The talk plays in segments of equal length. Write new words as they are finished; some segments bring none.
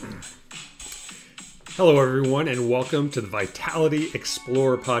Hello, everyone, and welcome to the Vitality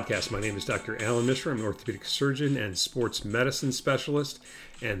Explorer podcast. My name is Dr. Alan Mishra. I'm an orthopedic surgeon and sports medicine specialist.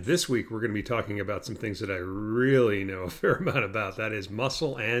 And this week, we're going to be talking about some things that I really know a fair amount about. That is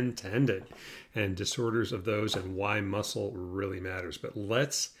muscle and tendon and disorders of those and why muscle really matters. But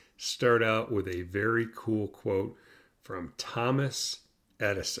let's start out with a very cool quote from Thomas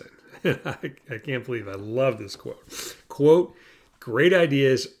Edison. I can't believe I love this quote. Quote, "Great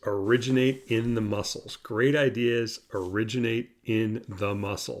ideas originate in the muscles. Great ideas originate in the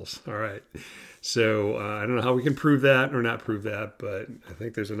muscles." All right. So I don't know how we can prove that or not prove that, but I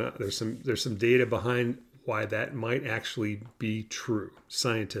think there's some data behind why that might actually be true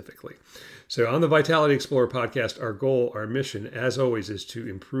scientifically. So on the Vitality Explorer podcast, our goal, our mission, as always, is to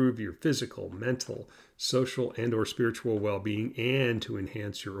improve your physical, mental, social, and or spiritual well-being and to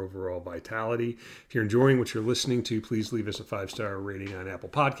enhance your overall vitality. If you're enjoying what you're listening to, please leave us a 5-star rating on Apple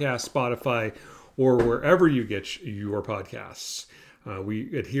Podcasts, Spotify, or wherever you get your podcasts.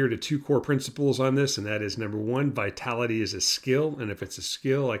 We adhere to 2 core principles on this, and that is number 1, vitality is a skill. And if it's a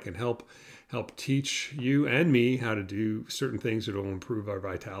skill, I can help teach you and me how to do certain things that will improve our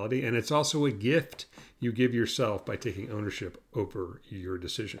vitality. And it's also a gift you give yourself by taking ownership over your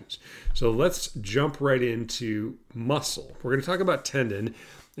decisions. So let's jump right into muscle. We're going to talk about tendon,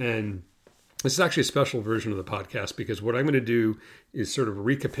 and this is actually a special version of the podcast because what I'm going to do is sort of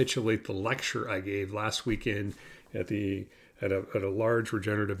recapitulate the lecture I gave last weekend at a large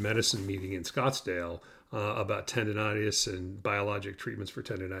regenerative medicine meeting in Scottsdale about tendonitis and biologic treatments for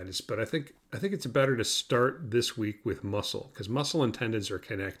tendonitis. But I think it's better to start this week with muscle because muscle and tendons are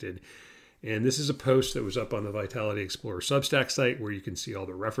connected. And this is a post that was up on the Vitality Explorer Substack site where you can see all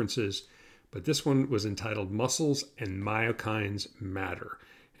the references. But this one was entitled Muscles and Myokines Matter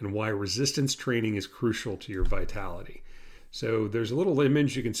and Why Resistance Training is Crucial to Your Vitality. So there's a little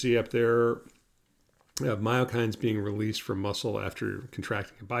image you can see up there of myokines being released from muscle after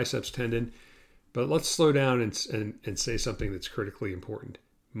contracting a biceps tendon. But let's slow down and say something that's critically important.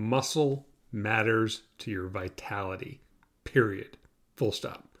 Muscle matters to your vitality, period. Full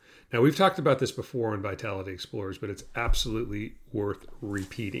stop. Now, we've talked about this before in Vitality Explorers, but it's absolutely worth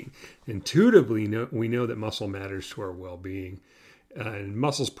repeating. Intuitively, we know that muscle matters to our well-being. And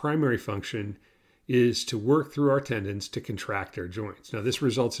muscle's primary function is to work through our tendons to contract our joints. Now, this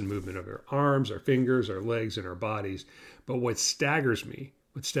results in movement of our arms, our fingers, our legs, and our bodies. But what staggers me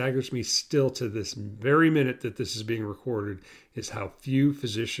still to this very minute that this is being recorded is how few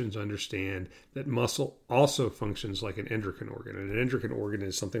physicians understand that muscle also functions like an endocrine organ. And an endocrine organ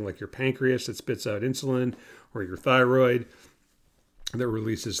is something like your pancreas that spits out insulin or your thyroid that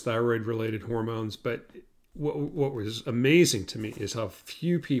releases thyroid-related hormones. But what was amazing to me is how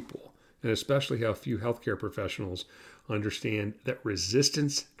few people, and especially how few healthcare professionals, understand that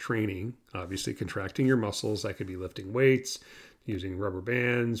resistance training, obviously contracting your muscles, that could be lifting weights, using rubber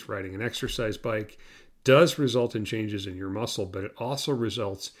bands, riding an exercise bike, does result in changes in your muscle, but it also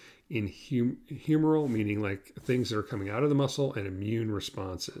results in humoral, meaning like things that are coming out of the muscle, and immune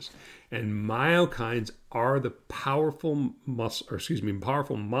responses. And myokines are the powerful molecules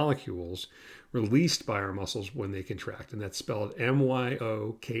released by our muscles when they contract, and that's spelled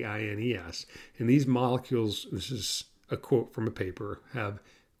myokines. And these molecules, this is a quote from a paper, have,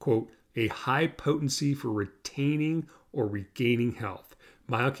 quote, a high potency for retaining or regaining health.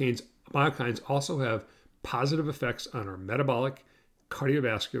 Myokines also have positive effects on our metabolic,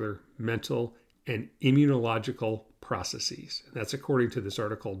 cardiovascular, mental, and immunological processes. And that's according to this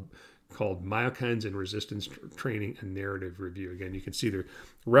article called Myokines and Resistance Training, a Narrative Review. Again, you can see the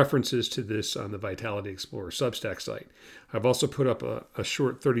references to this on the Vitality Explorer Substack site. I've also put up a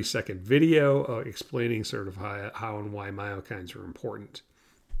short 30-second video explaining sort of how and why myokines are important.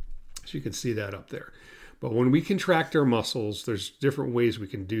 So you can see that up there. But when we contract our muscles, there's different ways we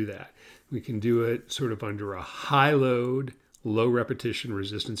can do that. We can do it sort of under a high load, low repetition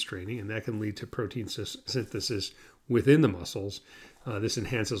resistance training, and that can lead to protein synthesis within the muscles. This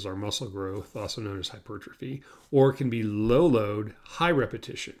enhances our muscle growth, also known as hypertrophy, or it can be low load, high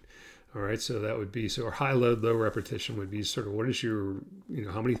repetition. All right, so that would be, so our high load, low repetition would be sort of what is your,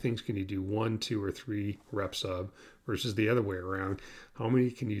 how many things can you do 1, 2, or 3 reps of versus the other way around? How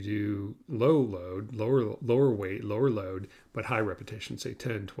many can you do low load, lower weight, lower load, but high repetition, say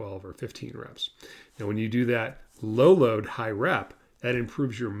 10, 12, or 15 reps? Now, when you do that low load, high rep, that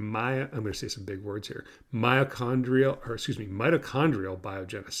improves your I'm going to say some big words here, mitochondrial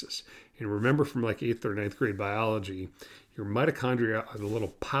biogenesis. And remember from like 8th or 9th grade biology, your mitochondria are the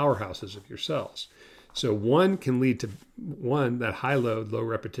little powerhouses of your cells. So one can lead to that high load, low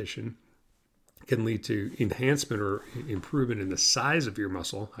repetition can lead to enhancement or improvement in the size of your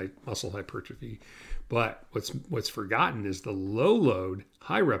muscle hypertrophy. But what's forgotten is the low load,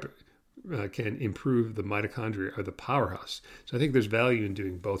 high rep can improve the mitochondria or the powerhouse. So I think there's value in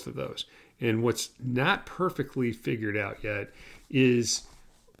doing both of those. And what's not perfectly figured out yet is,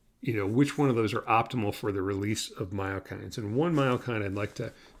 which one of those are optimal for the release of myokines. And one myokine I'd like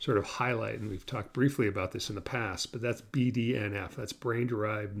to sort of highlight, and we've talked briefly about this in the past, but that's BDNF. That's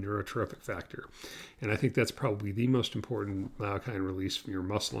brain-derived neurotrophic factor. And I think that's probably the most important myokine release from your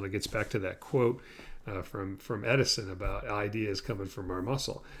muscle. And it gets back to that quote from Edison about ideas coming from our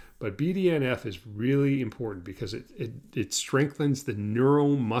muscle. But BDNF is really important because it strengthens the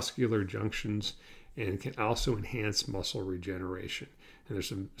neuromuscular junctions and can also enhance muscle regeneration. And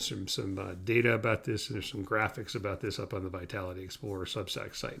there's some data about this, and there's some graphics about this up on the Vitality Explorer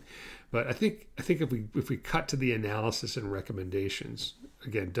Substack site. But I think if we cut to the analysis and recommendations,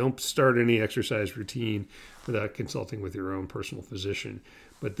 again, don't start any exercise routine without consulting with your own personal physician.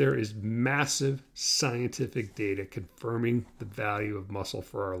 But there is massive scientific data confirming the value of muscle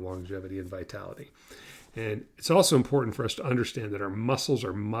for our longevity and vitality. And it's also important for us to understand that our muscles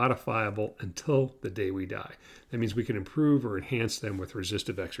are modifiable until the day we die. That means we can improve or enhance them with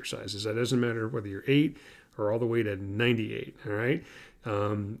resistive exercises. That doesn't matter whether you're 8 or all the way to 98, all right?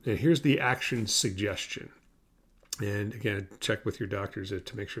 And here's the action suggestion. And again, check with your doctors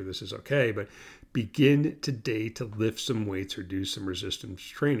to make sure this is okay, but begin today to lift some weights or do some resistance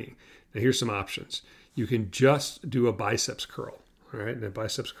training. Now, here's some options. You can just do a biceps curl. All right, and a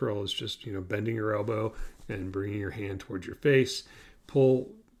biceps curl is just, bending your elbow and bringing your hand towards your face.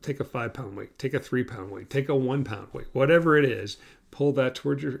 Take a 5-pound weight, take a 3-pound weight, take a 1-pound weight, whatever it is. Pull that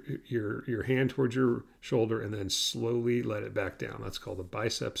towards your hand towards your shoulder, and then slowly let it back down. That's called a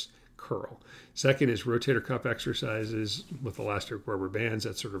biceps curl. Second is rotator cuff exercises with elastic rubber bands.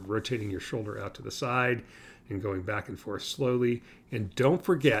 That's sort of rotating your shoulder out to the side and going back and forth slowly. And don't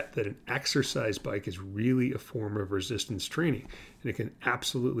forget that an exercise bike is really a form of resistance training, and it can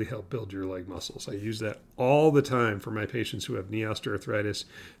absolutely help build your leg muscles. I use that all the time for my patients who have knee osteoarthritis,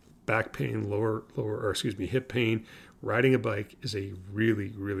 back pain, hip pain. Riding a bike is a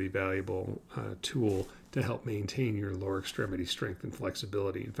really, really valuable tool to help maintain your lower extremity strength and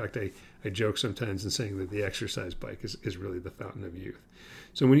flexibility. In fact, I joke sometimes in saying that the exercise bike is really the fountain of youth.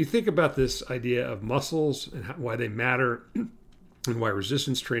 So when you think about this idea of muscles and why they matter and why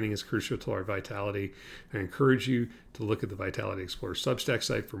resistance training is crucial to our vitality, I encourage you to look at the Vitality Explorer Substack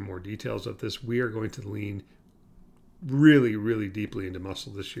site for more details of this. We are going to lean really, really deeply into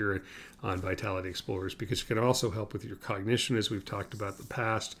muscle this year on Vitality Explorers because it can also help with your cognition, as we've talked about in the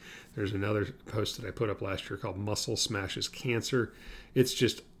past. There's another post that I put up last year called Muscle Smashes Cancer. It's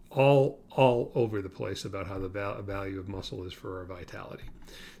just all over the place about how the value of muscle is for our vitality.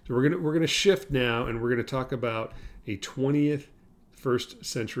 So we're gonna shift now, and we're gonna talk about a 21st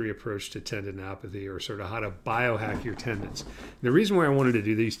century approach to tendinopathy, or sort of how to biohack your tendons. And the reason why I wanted to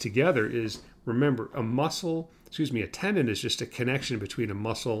do these together is, remember, a tendon is just a connection between a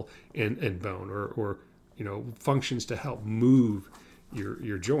muscle and bone, or functions to help move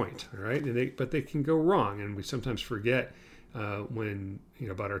your joint. All right, but they can go wrong, and we sometimes forget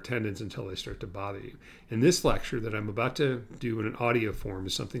about our tendons until they start to bother you. And this lecture that I'm about to do in an audio form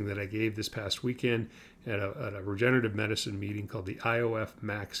is something that I gave this past weekend at a regenerative medicine meeting called the IOF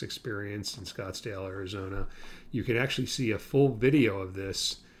Max Experience in Scottsdale, Arizona. You can actually see a full video of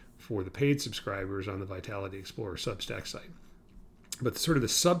this for the paid subscribers on the Vitality Explorer Substack site. But sort of the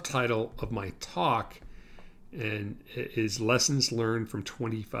subtitle of my talk is Lessons Learned from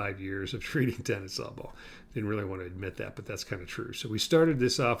 25 Years of Treating Tennis Elbow. Didn't really want to admit that, but that's kind of true. So we started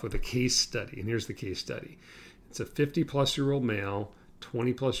this off with a case study, and here's the case study. It's a 50-plus-year-old male,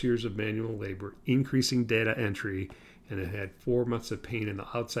 20-plus years of manual labor, increasing data entry, and it had 4 months of pain in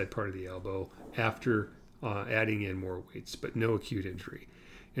the outside part of the elbow after adding in more weights, but no acute injury.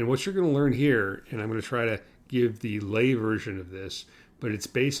 And what you're going to learn here, and I'm going to try to give the lay version of this, but it's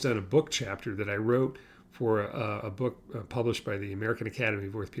based on a book chapter that I wrote for a book published by the American Academy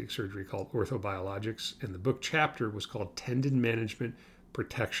of Orthopedic Surgery called Orthobiologics. And the book chapter was called Tendon Management,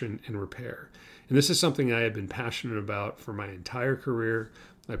 Protection, and Repair. And this is something I have been passionate about for my entire career.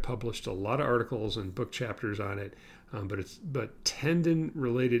 I published a lot of articles and book chapters on it, but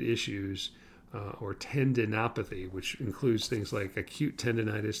tendon-related issues or tendinopathy, which includes things like acute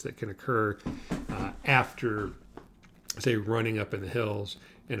tendinitis that can occur after, say, running up in the hills,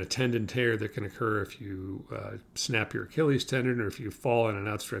 and a tendon tear that can occur if you snap your Achilles tendon, or if you fall on an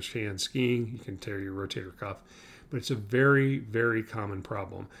outstretched hand skiing, you can tear your rotator cuff. But it's a very, very common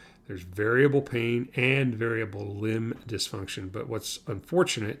problem. There's variable pain and variable limb dysfunction. But what's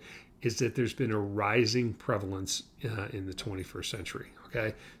unfortunate is that there's been a rising prevalence in the 21st century.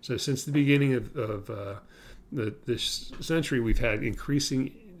 Okay, so since the beginning of this century, we've had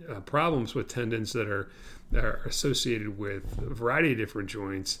increasing problems with tendons that are associated with a variety of different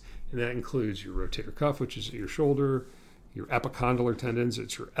joints, and that includes your rotator cuff, which is at your shoulder, your epicondylar tendons,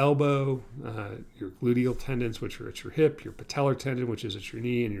 it's your elbow, your gluteal tendons, which are at your hip, your patellar tendon, which is at your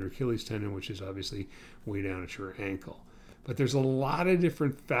knee, and your Achilles tendon, which is obviously way down at your ankle. But there's a lot of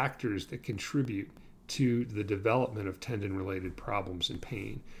different factors that contribute to the development of tendon-related problems and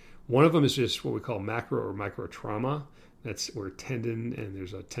pain. One of them is just what we call macro or micro trauma. That's where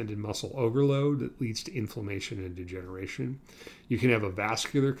there's a tendon muscle overload that leads to inflammation and degeneration. You can have a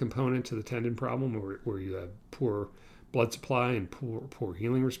vascular component to the tendon problem where you have poor blood supply and poor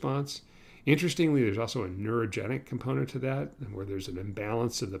healing response. Interestingly, there's also a neurogenic component to that, where there's an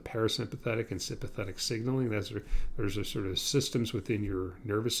imbalance of the parasympathetic and sympathetic signaling. There's a sort of systems within your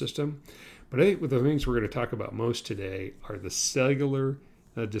nervous system. But I think the things we're going to talk about most today are the cellular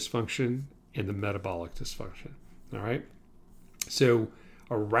dysfunction and the metabolic dysfunction. All right. So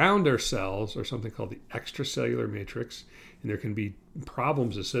around our cells are something called the extracellular matrix, and there can be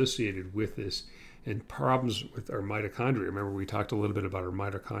problems associated with this and problems with our mitochondria. Remember, we talked a little bit about our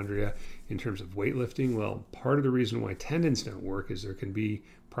mitochondria in terms of weightlifting. Well, part of the reason why tendons don't work is there can be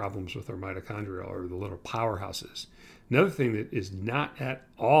problems with our mitochondria, or the little powerhouses. Another thing that is not at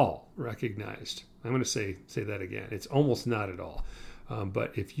all recognized, I'm going to say that again, it's almost not at all.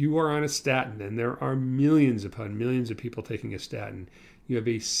 But if you are on a statin, and there are millions upon millions of people taking a statin, you have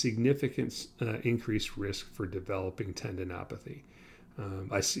a significant increased risk for developing tendinopathy.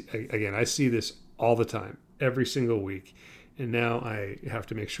 I see this all the time, every single week. And now I have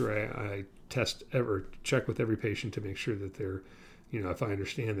to make sure I check with every patient to make sure that they're, if I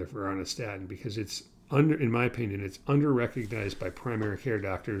understand that they're on a statin, because in my opinion, it's under-recognized by primary care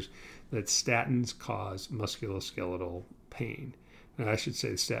doctors that statins cause musculoskeletal pain. And I should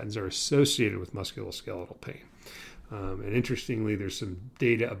say statins are associated with musculoskeletal pain. And interestingly, there's some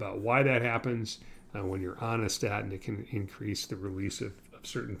data about why that happens. When you're on a statin, it can increase the release of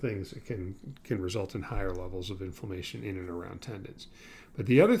certain things. It can result in higher levels of inflammation in and around tendons. But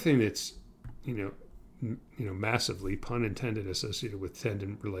the other thing that's, massively, pun intended, associated with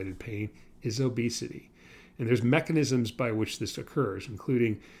tendon-related pain is obesity. And there's mechanisms by which this occurs,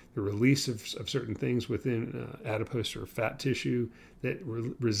 including the release of certain things within adipose or fat tissue that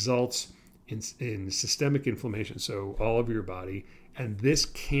results in systemic inflammation, so all over your body. And this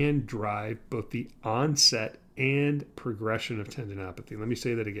can drive both the onset and progression of tendinopathy. Let me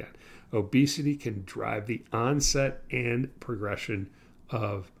say that again. Obesity can drive the onset and progression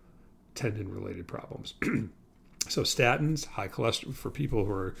of tendon-related problems. So statins, high cholesterol, for people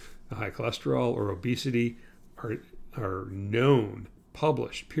who are high cholesterol or obesity, are known,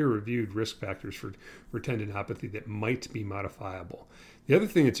 published, peer-reviewed risk factors for tendinopathy that might be modifiable. The other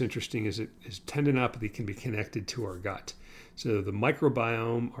thing that's interesting is tendinopathy can be connected to our gut. So the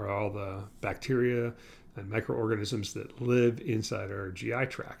microbiome are all the bacteria and microorganisms that live inside our GI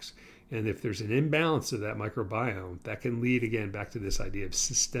tracts. And if there's an imbalance of that microbiome, that can lead, again, back to this idea of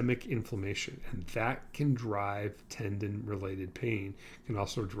systemic inflammation. And that can drive tendon-related pain, can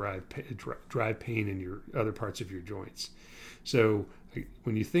also drive pain in your other parts of your joints. So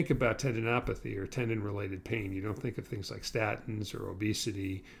when you think about tendinopathy or tendon-related pain, you don't think of things like statins or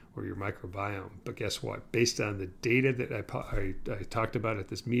obesity or your microbiome. But guess what? Based on the data that I talked about at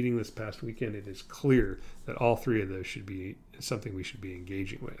this meeting this past weekend, it is clear that all three of those should be something we should be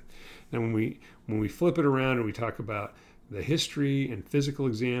engaging with. Now, when we flip it around and we talk about the history and physical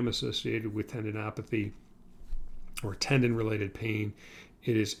exam associated with tendinopathy or tendon-related pain,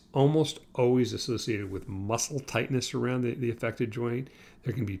 it is almost always associated with muscle tightness around the affected joint.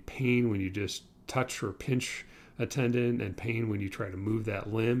 There can be pain when you just touch or pinch a tendon, and pain when you try to move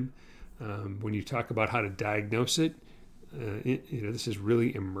that limb. When you talk about how to diagnose it, this is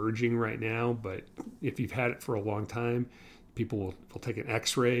really emerging right now, but if you've had it for a long time, people will take an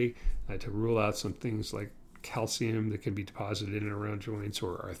x-ray to rule out some things like calcium that can be deposited in and around joints,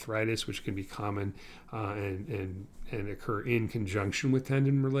 or arthritis, which can be common and occur in conjunction with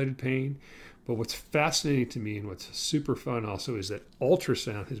tendon-related pain. But what's fascinating to me and what's super fun also is that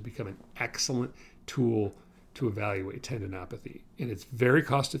ultrasound has become an excellent tool to evaluate tendinopathy. And it's very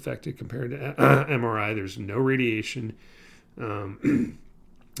cost-effective compared to MRI. There's no radiation. And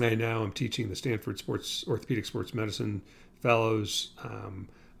now I'm teaching the Stanford Orthopedic Sports Medicine Fellows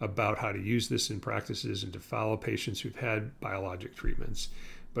about how to use this in practices and to follow patients who've had biologic treatments.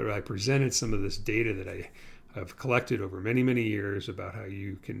 But I presented some of this data that I have collected over many, many years about how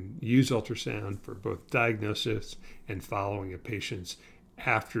you can use ultrasound for both diagnosis and following of patients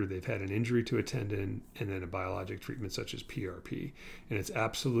after they've had an injury to a tendon and then a biologic treatment such as PRP. And it's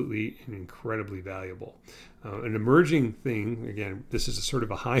absolutely and incredibly valuable. An emerging thing, again, this is a sort of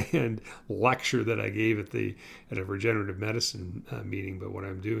a high-end lecture that I gave at a regenerative medicine meeting, but what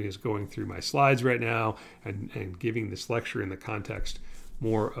I'm doing is going through my slides right now and giving this lecture in the context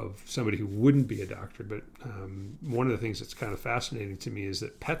more of somebody who wouldn't be a doctor. But one of the things that's kind of fascinating to me is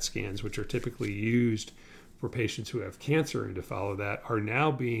that PET scans, which are typically used for patients who have cancer and to follow that, are now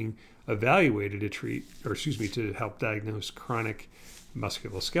being evaluated to help diagnose chronic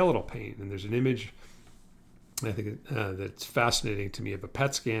musculoskeletal pain. And there's an image, I think, that's fascinating to me of a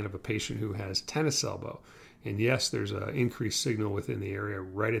PET scan of a patient who has tennis elbow. And yes, there's an increased signal within the area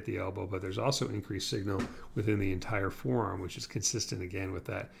right at the elbow, but there's also increased signal within the entire forearm, which is consistent, again, with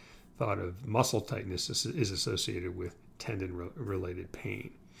that thought of muscle tightness is associated with tendon-related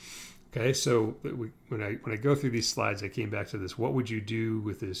pain. Okay, so when I go through these slides, I came back to this. What would you do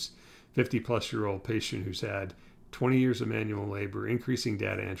with this 50-plus-year-old patient who's had 20 years of manual labor, increasing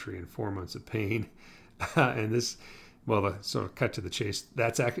data entry, and 4 months of pain? And this, well, so cut to the chase,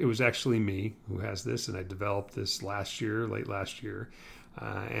 it was actually me who has this, and I developed this late last year.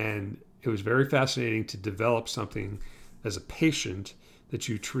 And it was very fascinating to develop something as a patient that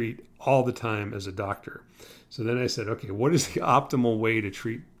you treat all the time as a doctor. So then I said, okay, what is the optimal way to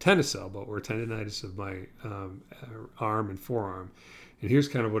treat tennis elbow or tendonitis of my arm and forearm? And here's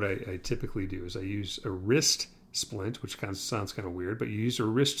kind of what I typically do is I use a wrist splint, which kind of sounds kind of weird, but you use a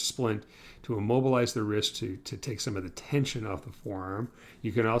wrist splint to immobilize the wrist to take some of the tension off the forearm.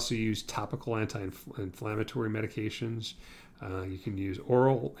 You can also use topical anti-inflammatory medications. You can use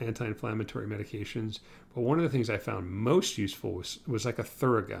oral anti-inflammatory medications. But one of the things I found most useful was like a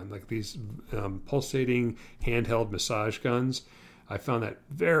Theragun, like these pulsating handheld massage guns. I found that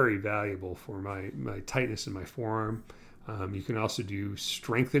very valuable for my tightness in my forearm. You can also do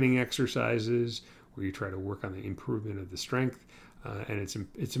strengthening exercises where you try to work on the improvement of the strength. And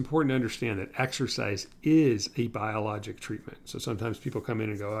it's important to understand that exercise is a biologic treatment. So sometimes people come in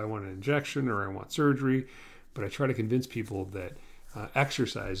and go, I want an injection or I want surgery. But I try to convince people that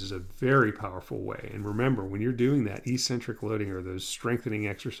exercise is a very powerful way. And remember, when you're doing that eccentric loading or those strengthening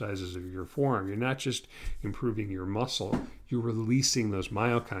exercises of your forearm, you're not just improving your muscle, you're releasing those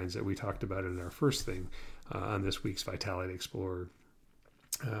myokines that we talked about in our first thing on this week's Vitality Explorer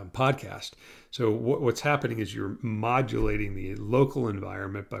podcast. So what's happening is you're modulating the local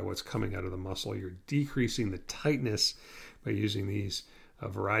environment by what's coming out of the muscle. You're decreasing the tightness by using a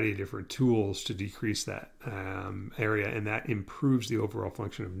variety of different tools to decrease that area, and that improves the overall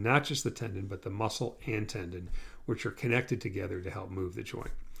function of not just the tendon, but the muscle and tendon, which are connected together to help move the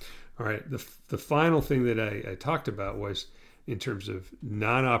joint. All right, the final thing that I talked about was, in terms of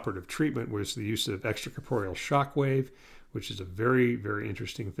non-operative treatment, was the use of extracorporeal shock wave, which is a very, very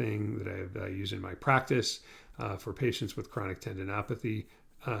interesting thing that I use in my practice for patients with chronic tendinopathy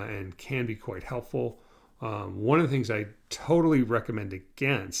and can be quite helpful. One of the things I totally recommend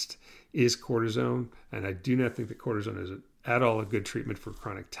against is cortisone, and I do not think that cortisone is at all a good treatment for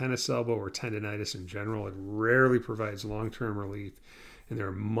chronic tennis elbow or tendonitis in general. It rarely provides long-term relief, and there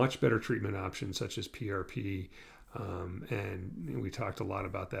are much better treatment options such as PRP, and we talked a lot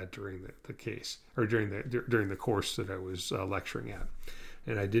about that during the case, or during the course that I was lecturing at.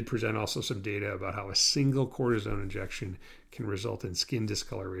 And I did present also some data about how a single cortisone injection can result in skin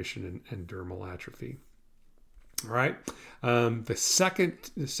discoloration and dermal atrophy. All right. The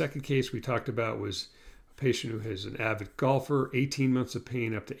second case we talked about was a patient who is an avid golfer, 18 months of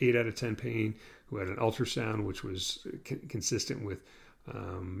pain, up to 8 out of 10 pain, who had an ultrasound which was consistent with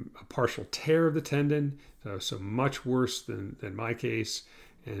a partial tear of the tendon, so much worse than my case,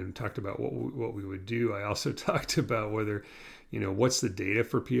 and talked about what we would do. I also talked about whether, what's the data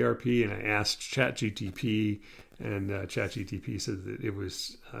for PRP, and I asked ChatGTP, and ChatGTP said that it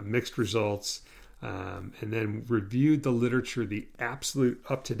was mixed results. And then reviewed the literature, the absolute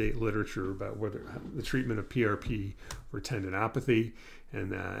up-to-date literature about whether the treatment of PRP for tendinopathy,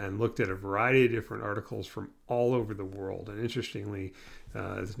 and looked at a variety of different articles from all over the world. And interestingly,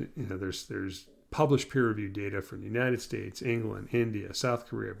 there's published peer-reviewed data from the United States, England, India, South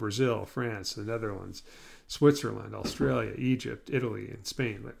Korea, Brazil, France, the Netherlands, Switzerland, Australia, Egypt, Italy, and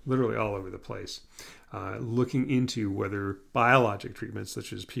Spain, literally all over the place, looking into whether biologic treatments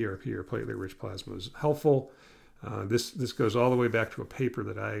such as PRP or platelet-rich plasma is helpful. This goes all the way back to a paper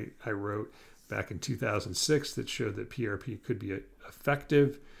that I wrote back in 2006 that showed that PRP could be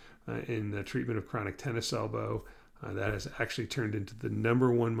effective in the treatment of chronic tennis elbow. That has actually turned into the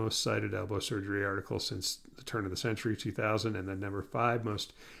number one most cited elbow surgery article since the turn of the century, 2000, and the number 5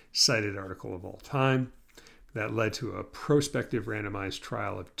 most cited article of all time. That led to a prospective randomized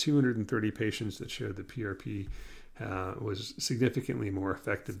trial of 230 patients that showed that PRP was significantly more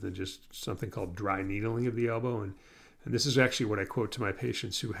effective than just something called dry needling of the elbow. And this is actually what I quote to my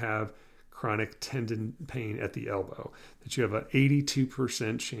patients who have chronic tendon pain at the elbow, that you have an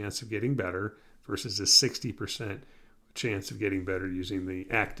 82% chance of getting better versus a 60% chance of getting better using the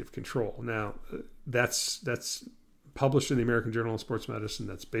active control. Now, that's published in the American Journal of Sports Medicine.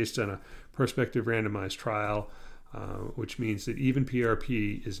 That's based on a prospective randomized trial, which means that even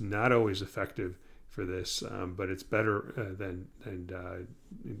PRP is not always effective for this, but it's better than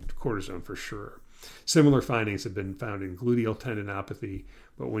cortisone for sure. Similar findings have been found in gluteal tendinopathy,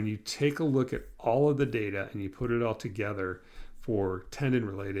 but when you take a look at all of the data and you put it all together for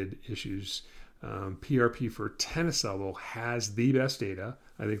tendon-related issues, PRP for tennis elbow has the best data.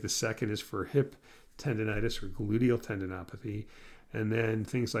 I think the second is for hip tendinitis or gluteal tendinopathy, and then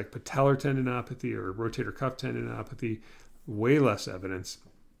things like patellar tendinopathy or rotator cuff tendinopathy, way less evidence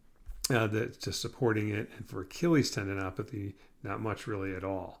to supporting it, and for Achilles tendinopathy, not much really at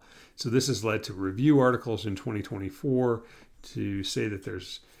all. So this has led to review articles in 2024 to say that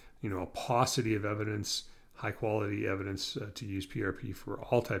there's a paucity of evidence, high quality evidence to use PRP for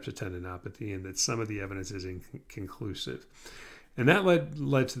all types of tendinopathy, and that some of the evidence is inconclusive. And that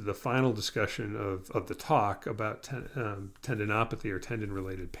led to the final discussion of the talk about tendinopathy or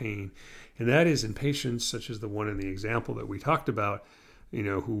tendon-related pain, and that is in patients such as the one in the example that we talked about,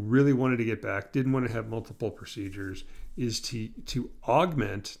 who really wanted to get back, didn't want to have multiple procedures, is to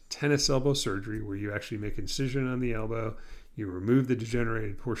augment tennis elbow surgery, where you actually make incision on the elbow, you remove the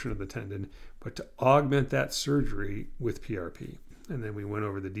degenerated portion of the tendon, but to augment that surgery with PRP. And then we went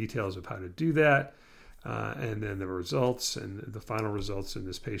over the details of how to do that, and then the results, and the final results in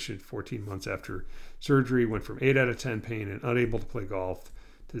this patient 14 months after surgery went from 8 out of 10 pain and unable to play golf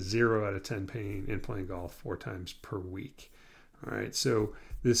to 0 out of 10 pain and playing golf 4 times per week. All right, so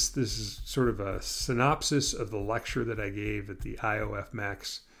this is sort of a synopsis of the lecture that I gave at the IOF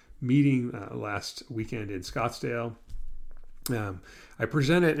Max meeting last weekend in Scottsdale. I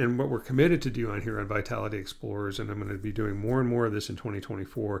present it, and what we're committed to do on here on Vitality Explorers, and I'm going to be doing more and more of this in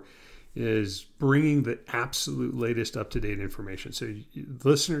 2024, is bringing the absolute latest up-to-date information. So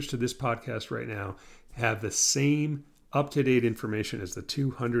listeners to this podcast right now have the same up-to-date information as the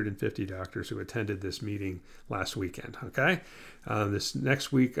 250 doctors who attended this meeting last weekend, okay? This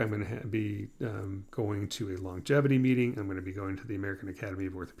next week, I'm going to be going to a longevity meeting. I'm going to be going to the American Academy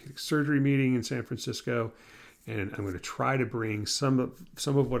of Orthopedic Surgery meeting in San Francisco, and I'm going to try to bring some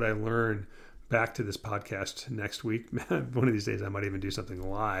of what I learned back to this podcast next week. One of these days, I might even do something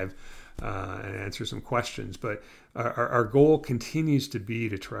live and answer some questions. But our goal continues to be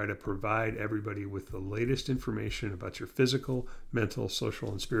to try to provide everybody with the latest information about your physical, mental, social,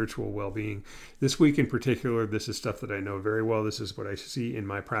 and spiritual well-being. This week in particular, this is stuff that I know very well. This is what I see in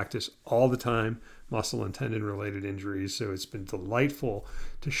my practice all the time, muscle and tendon-related injuries. So it's been delightful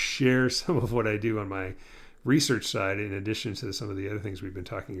to share some of what I do on my research side, in addition to some of the other things we've been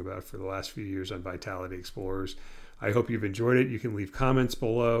talking about for the last few years on Vitality Explorers. I hope you've enjoyed it. You can leave comments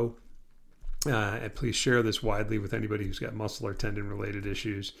below, and please share this widely with anybody who's got muscle or tendon related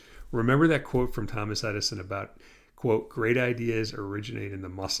issues. Remember that quote from Thomas Edison about, quote, "Great ideas originate in the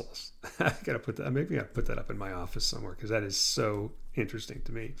muscles." I gotta put that, maybe I'll put that up in my office somewhere, because that is so interesting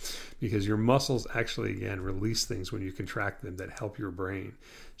to me, because your muscles actually, again, release things when you contract them that help your brain.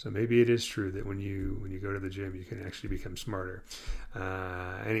 So maybe it is true that when you go to the gym, you can actually become smarter.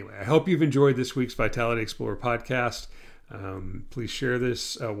 Anyway, I hope you've enjoyed this week's Vitality Explorer podcast. Please share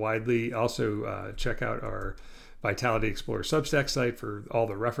this widely. Also, check out our Vitality Explorer Substack site for all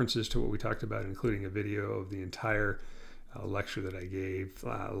the references to what we talked about, including a video of the entire lecture that I gave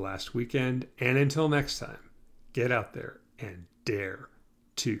last weekend. And until next time, get out there and dare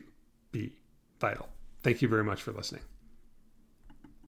to be vital. Thank you very much for listening.